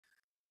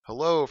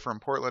Hello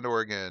from Portland,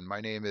 Oregon. My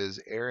name is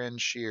Aaron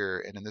Shear,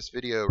 and in this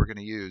video we're going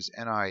to use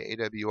NI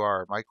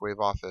AWR Microwave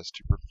Office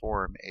to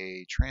perform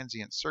a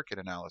transient circuit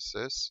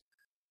analysis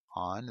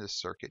on this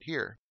circuit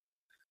here.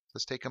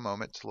 Let's take a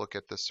moment to look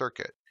at the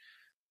circuit.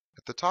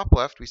 At the top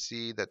left, we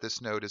see that this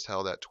node is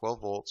held at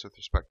 12 volts with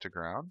respect to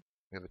ground.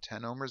 We have a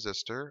 10 ohm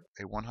resistor,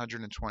 a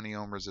 120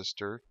 ohm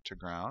resistor to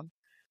ground,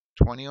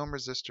 20 ohm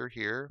resistor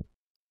here,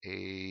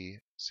 a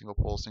single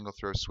pole, single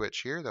throw switch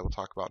here that we'll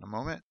talk about in a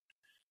moment,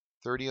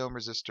 30 ohm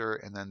resistor,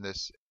 and then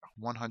this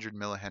 100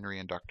 millihenry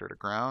inductor to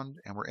ground,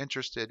 and we're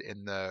interested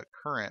in the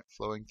current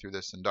flowing through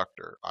this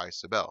inductor, I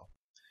sub L.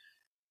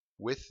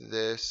 With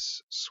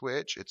this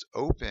switch, it's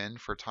open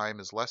for time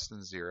is less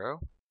than 0,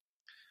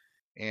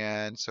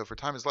 and so for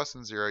time is less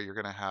than 0, you're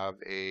going to have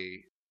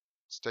a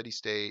steady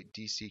state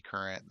DC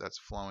current that's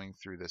flowing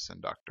through this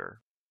inductor.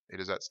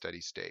 It is at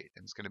steady state,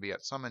 and it's going to be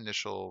at some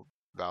initial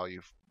value.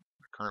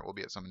 The current will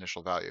be at some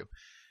initial value.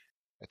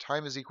 At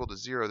time is equal to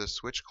 0, the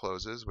switch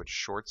closes, which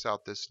shorts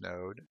out this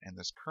node, and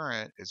this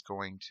current is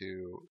going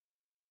to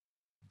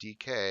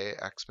decay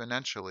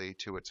exponentially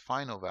to its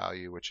final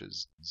value, which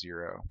is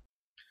 0.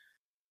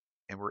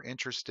 And we're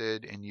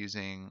interested in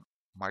using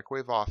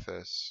Microwave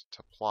Office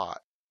to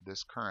plot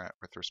this current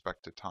with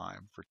respect to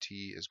time for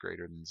t is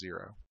greater than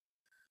 0.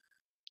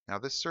 Now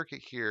this circuit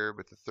here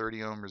with the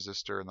 30 ohm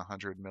resistor and the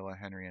 100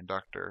 millihenry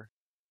inductor,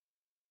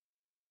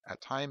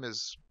 at time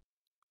is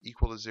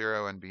equal to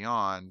 0 and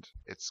beyond,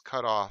 it's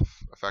cut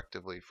off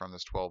effectively from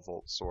this 12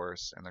 volt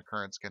source, and the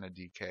current's going to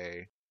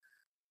decay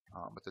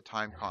with the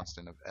time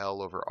constant of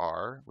L over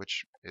R,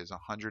 which is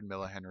 100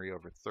 millihenry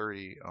over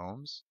 30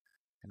 ohms,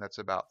 and that's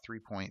about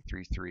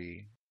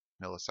 3.33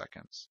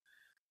 milliseconds.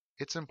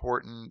 It's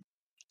important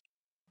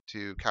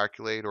to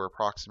calculate or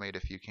approximate,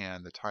 if you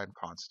can, the time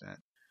constant,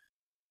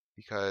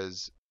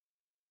 because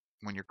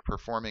when you're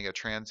performing a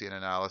transient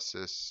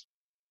analysis,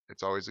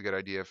 it's always a good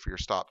idea for your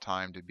stop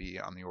time to be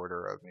on the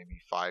order of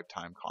maybe 5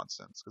 time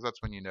constants, because that's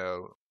when you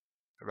know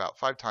about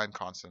 5 time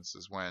constants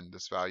is when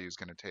this value is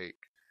going to take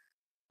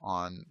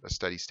on a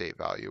steady state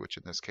value, which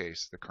in this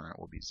case the current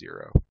will be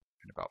 0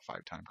 in about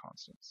 5 time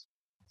constants.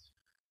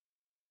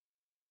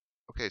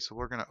 Okay, so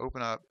we're going to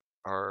open up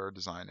our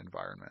design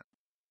environment.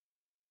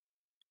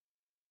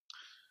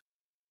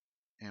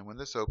 And when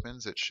this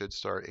opens, it should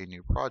start a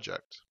new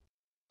project.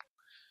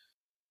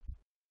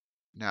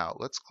 Now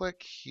let's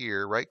click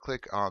here, right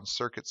click on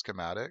Circuit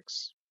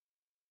Schematics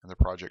in the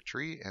project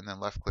tree, and then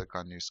left click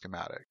on New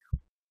Schematic.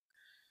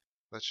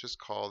 Let's just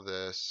call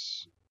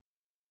this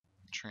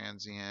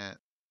transient,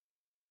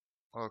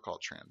 well, I'll call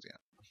it transient,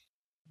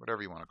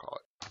 whatever you want to call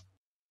it.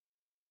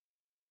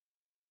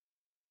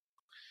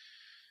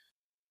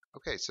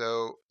 Okay,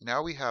 so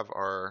now we have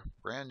our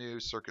brand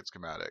new circuit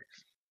schematic,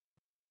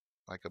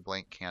 like a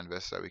blank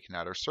canvas that we can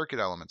add our circuit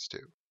elements to.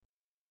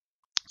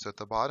 So at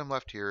the bottom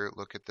left here,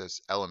 look at this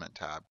element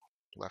tab.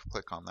 Left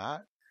click on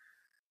that.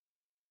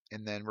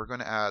 And then we're going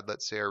to add,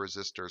 let's say, our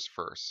resistors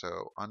first.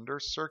 So under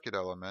circuit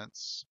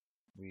elements,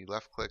 we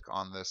left click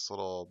on this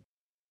little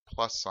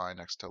plus sign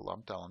next to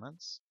lumped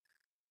elements.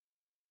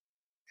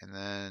 And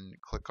then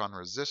click on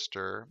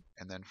resistor,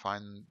 and then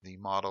find the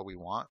model we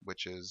want,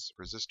 which is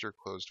resistor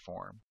closed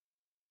form,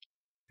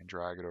 and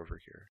drag it over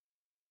here.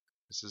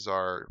 This is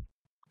our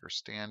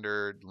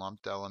standard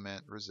lumped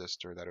element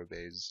resistor that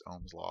obeys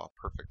Ohm's law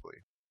perfectly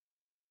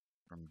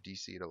from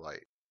DC to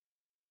light.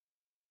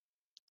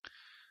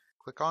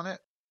 Click on it.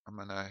 I'm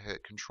going to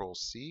hit Control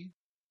C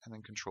and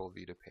then Control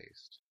V to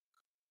paste.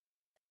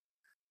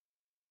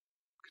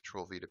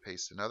 Control V to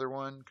paste another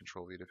one,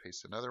 Control V to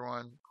paste another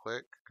one,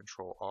 click,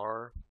 Control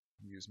R,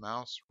 use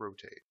mouse,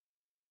 rotate.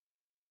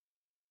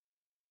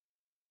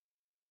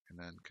 And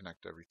then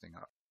connect everything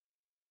up.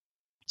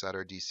 It's at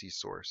our DC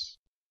source.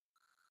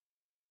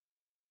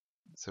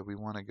 So we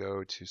want to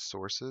go to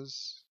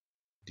Sources,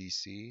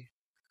 DC,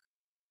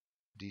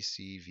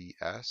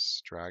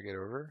 DCVS, drag it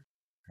over,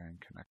 and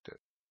connect it.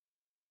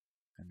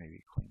 And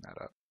maybe clean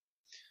that up.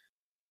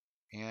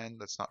 And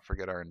let's not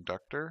forget our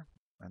inductor,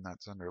 and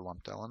that's under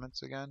lumped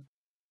elements again.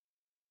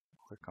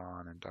 Click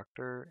on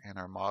inductor, and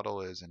our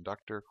model is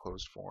inductor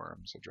closed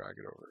form, so drag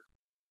it over.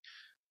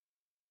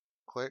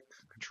 Click,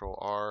 Control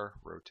R,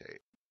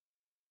 rotate.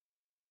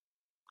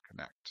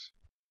 Connect.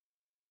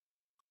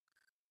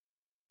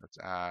 Let's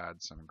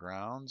add some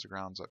grounds.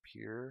 Grounds up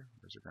here.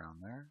 There's a ground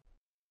there.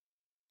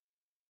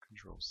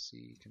 Control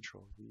C,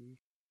 Control V,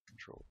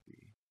 Control V.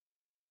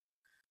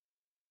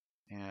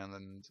 And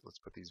then let's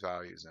put these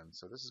values in.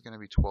 So this is going to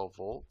be 12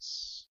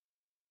 volts.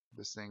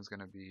 This thing's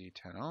going to be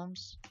 10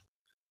 ohms.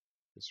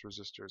 This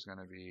resistor is going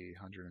to be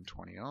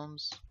 120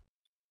 ohms.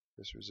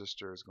 This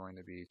resistor is going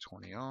to be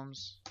 20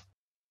 ohms.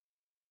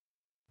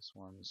 This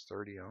one's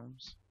 30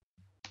 ohms.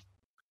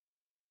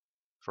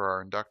 For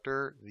our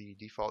inductor, the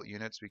default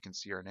units we can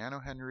see are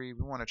nanohenry.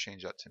 We want to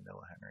change that to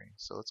millihenry.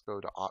 So let's go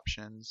to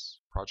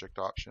Options, Project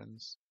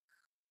Options.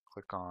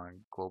 Click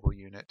on Global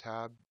Unit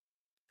tab.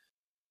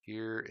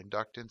 Here,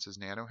 inductance is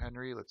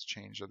nanohenry. Let's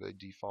change the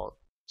default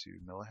to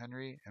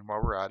millihenry. And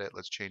while we're at it,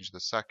 let's change the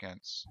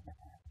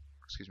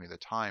the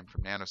time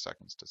from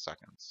nanoseconds to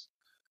seconds.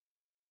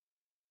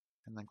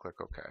 and then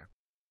click OK.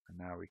 And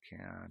now we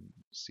can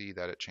see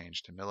that it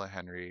changed to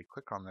millihenry.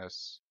 Click on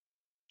this,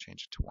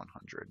 change it to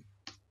 100.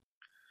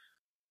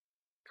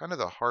 Kind of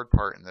the hard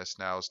part in this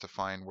now is to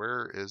find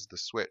where is the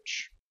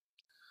switch.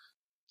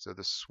 So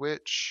the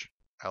switch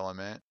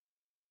element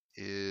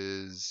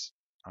is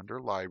under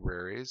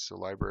libraries. So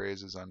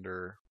libraries is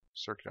under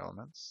circuit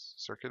elements.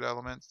 Circuit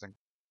elements, then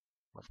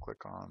left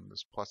click on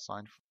this plus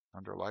sign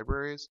under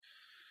libraries.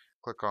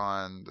 Click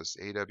on this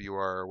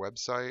AWR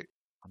website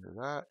under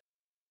that.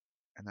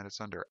 And then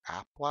it's under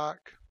AppLac.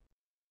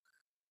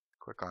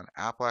 Click on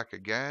AppLac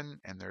again,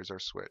 and there's our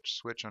switch.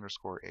 Switch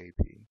underscore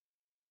AP.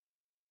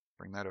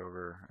 Bring that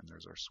over, and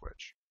there's our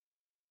switch.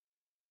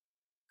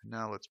 And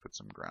now let's put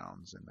some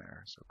grounds in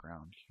there. So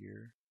ground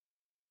here,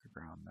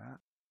 ground that.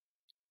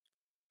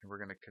 And we're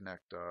going to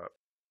connect up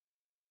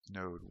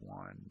node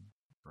 1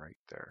 right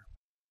there.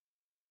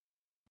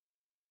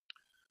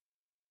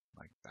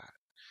 Like that.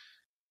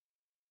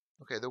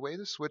 Okay, the way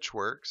the switch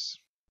works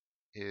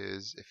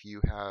is if you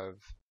have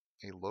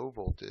a low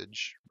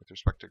voltage with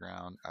respect to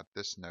ground at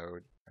this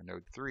node, or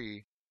node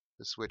 3,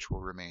 the switch will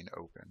remain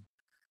open.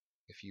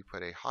 If you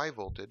put a high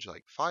voltage,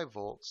 like 5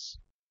 volts,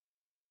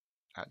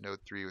 at node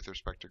 3 with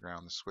respect to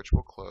ground, the switch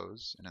will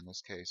close, and in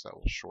this case that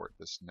will short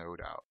this node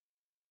out.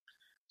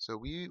 So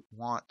we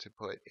want to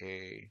put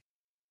a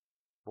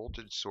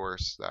voltage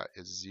source that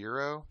is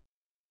 0,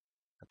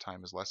 at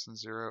time is less than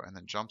 0, and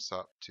then jumps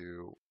up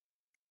to,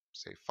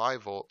 say,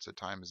 5 volts at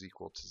time is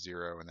equal to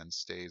 0, and then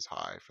stays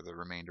high for the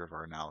remainder of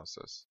our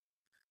analysis.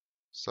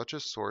 Such a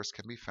source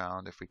can be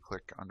found if we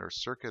click under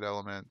Circuit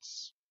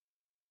Elements,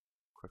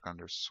 click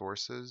under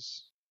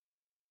Sources,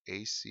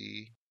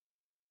 AC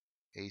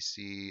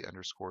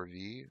underscore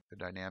V, the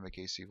dynamic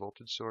AC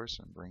voltage source,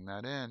 and bring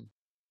that in,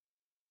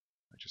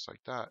 just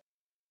like that.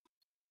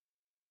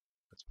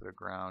 Let's put a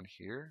ground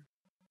here,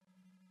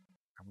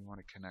 and we want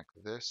to connect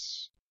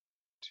this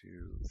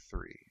to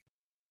 3.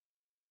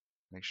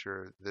 Make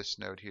sure this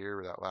node here,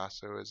 where that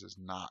lasso is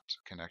not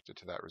connected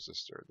to that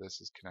resistor.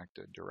 This is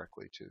connected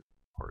directly to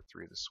port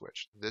 3 of the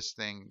switch. This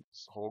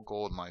thing's whole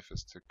goal in life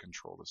is to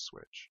control the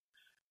switch.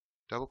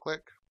 Double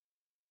click.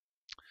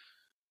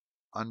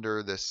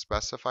 Under this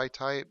specify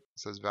type, it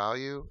says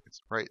value.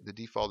 It's right. The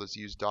default is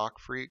use doc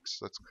freaks.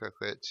 Let's click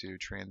it to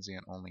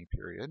transient only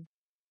period.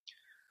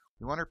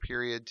 We want our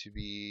period to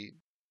be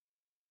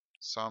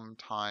some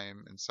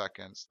time in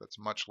seconds that's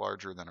much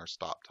larger than our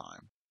stop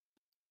time.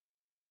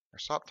 Our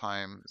stop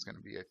time is going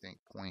to be, I think,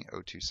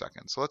 0.02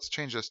 seconds. So let's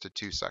change this to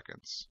 2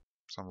 seconds,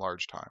 some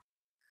large time.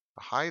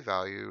 The high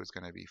value is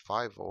going to be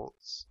 5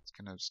 volts. It's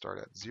going to start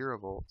at 0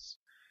 volts.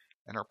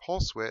 And our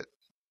pulse width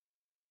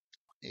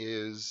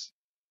is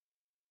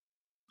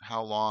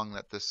how long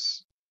that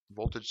this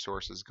voltage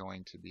source is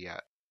going to be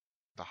at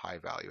the high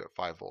value at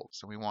 5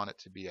 volts. And we want it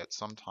to be at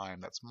some time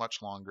that's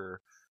much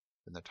longer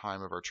than the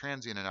time of our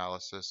transient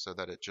analysis, so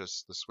that it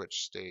just, the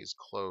switch stays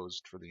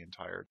closed for the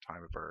entire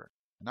time of our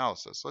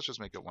analysis. Let's just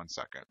make it 1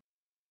 second.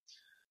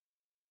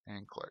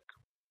 And click.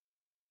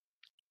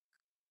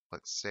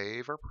 Let's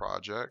save our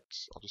project.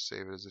 I'll just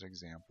save it as an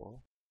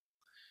example.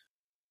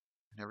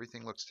 And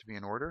everything looks to be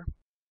in order.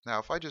 Now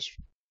if I just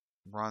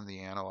run the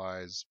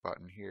analyze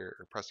button here,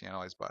 or press the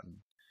analyze button,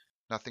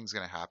 nothing's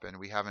going to happen.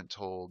 We haven't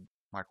told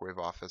Microwave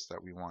Office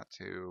that we want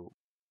to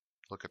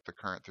look at the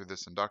current through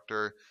this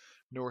inductor,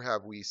 nor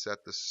have we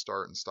set the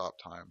start and stop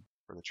time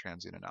for the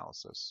transient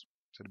analysis.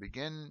 So to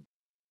begin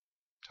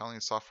telling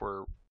the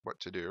software what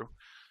to do,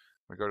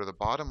 we go to the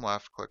bottom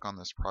left, click on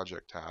this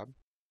project tab,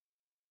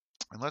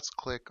 and let's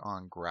click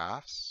on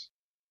graphs,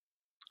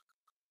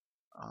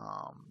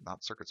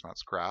 not circuits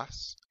maps,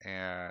 graphs,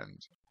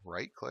 and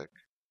right click,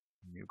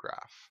 new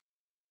graph.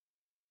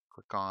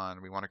 Click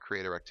on, we want to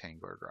create a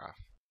rectangular graph.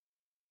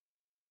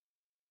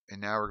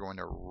 And now we're going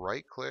to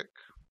right click,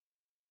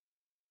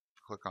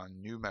 click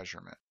on new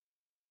measurement.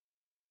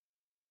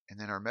 And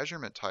then our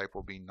measurement type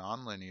will be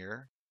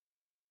nonlinear,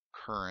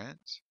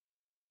 current.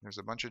 There's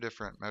a bunch of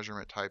different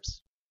measurement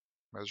types,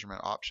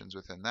 measurement options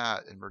within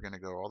that, and we're going to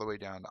go all the way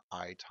down to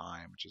I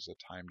time, which is a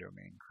time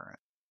domain current.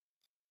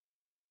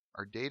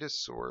 Our data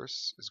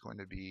source is going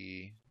to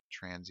be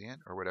transient,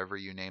 or whatever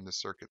you name the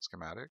circuit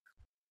schematic.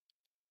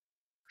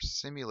 Our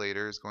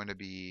simulator is going to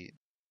be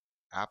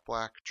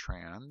AppLac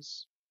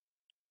trans.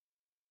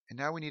 And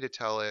now we need to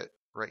tell it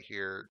right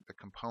here the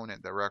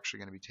component that we're actually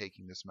going to be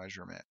taking this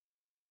measurement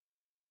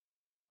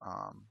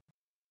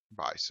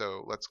by.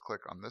 So let's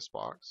click on this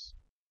box,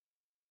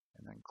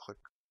 and then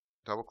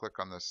double click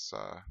on this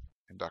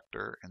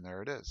inductor, and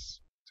there it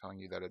is, telling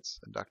you that it's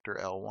inductor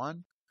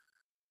L1,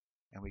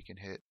 and we can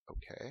hit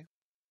OK.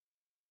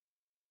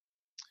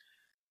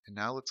 And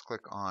now let's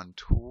click on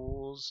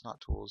tools,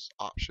 not tools,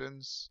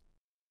 options,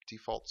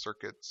 default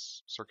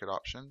circuits, circuit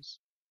options,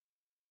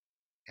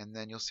 and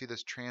then you'll see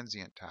this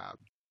transient tab.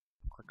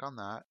 Click on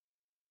that,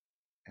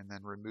 and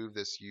then remove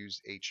this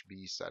use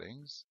HB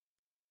settings.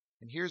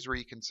 And here's where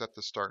you can set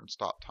the start and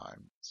stop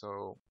time.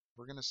 So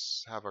we're going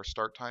to have our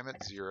start time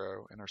at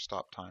 0 and our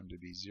stop time to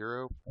be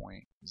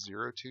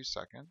 0.02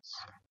 seconds.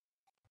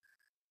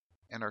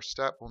 And our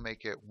step will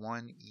make it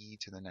 1e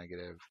to the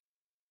negative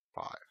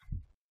 5,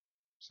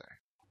 say.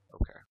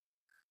 Okay.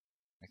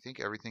 I think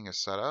everything is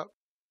set up.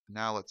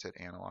 Now let's hit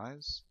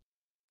Analyze.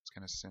 It's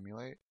going to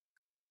simulate.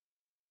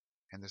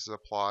 And this is a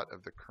plot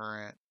of the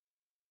current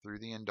through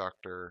the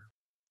inductor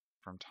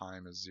from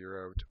time is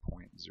 0 to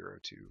 0.02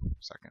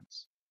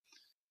 seconds.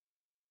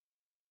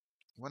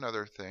 One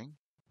other thing,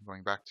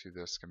 going back to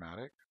the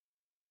schematic,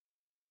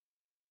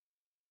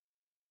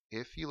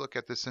 if you look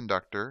at this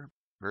inductor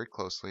very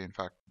closely, in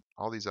fact,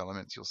 all these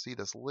elements, you'll see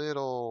this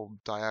little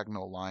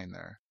diagonal line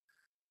there.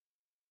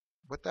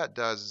 What that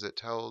does is it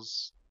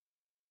tells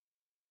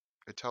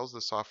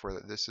the software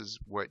that this is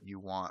what you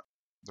want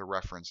the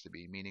reference to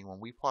be, meaning when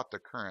we plot the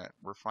current,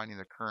 we're finding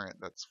the current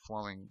that's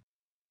flowing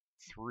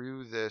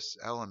through this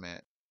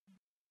element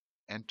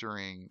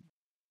entering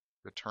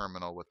the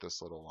terminal with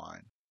this little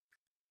line.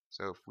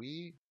 So if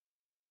we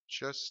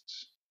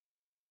just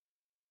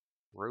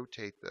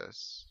rotate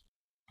this,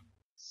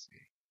 let's see,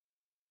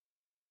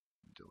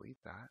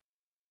 delete that.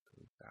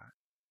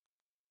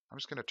 I'm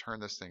just going to turn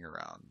this thing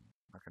around.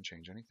 I'm not going to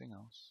change anything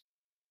else.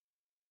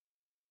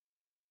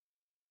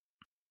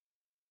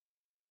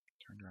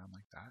 Turned around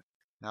like that.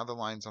 Now the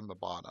line's on the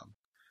bottom.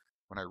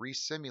 When I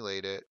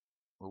resimulate it,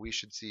 what we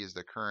should see is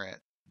the current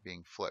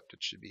being flipped.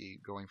 It should be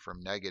going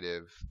from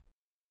negative,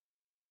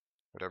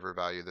 whatever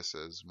value this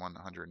is,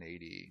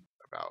 180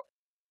 about,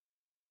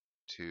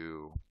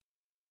 to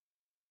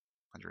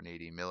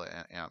 180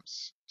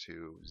 milliamps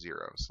to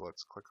 0. So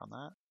let's click on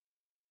that.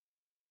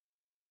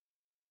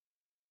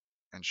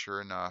 And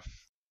sure enough,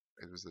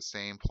 it was the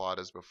same plot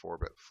as before,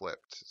 but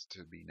flipped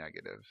to be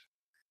negative.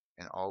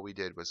 And all we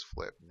did was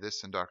flip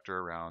this inductor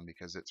around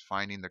because it's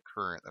finding the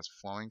current that's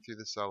flowing through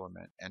this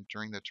element,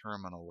 entering the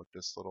terminal with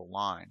this little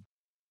line.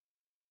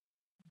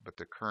 But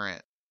the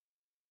current,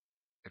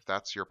 if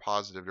that's your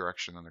positive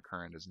direction, then the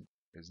current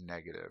is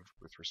negative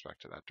with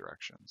respect to that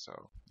direction.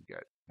 So you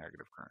get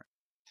negative current.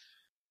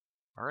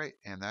 All right,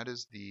 and that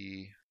is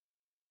the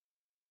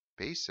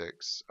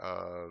basics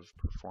of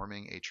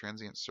performing a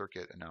transient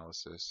circuit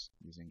analysis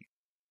using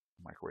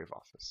Microwave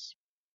Office.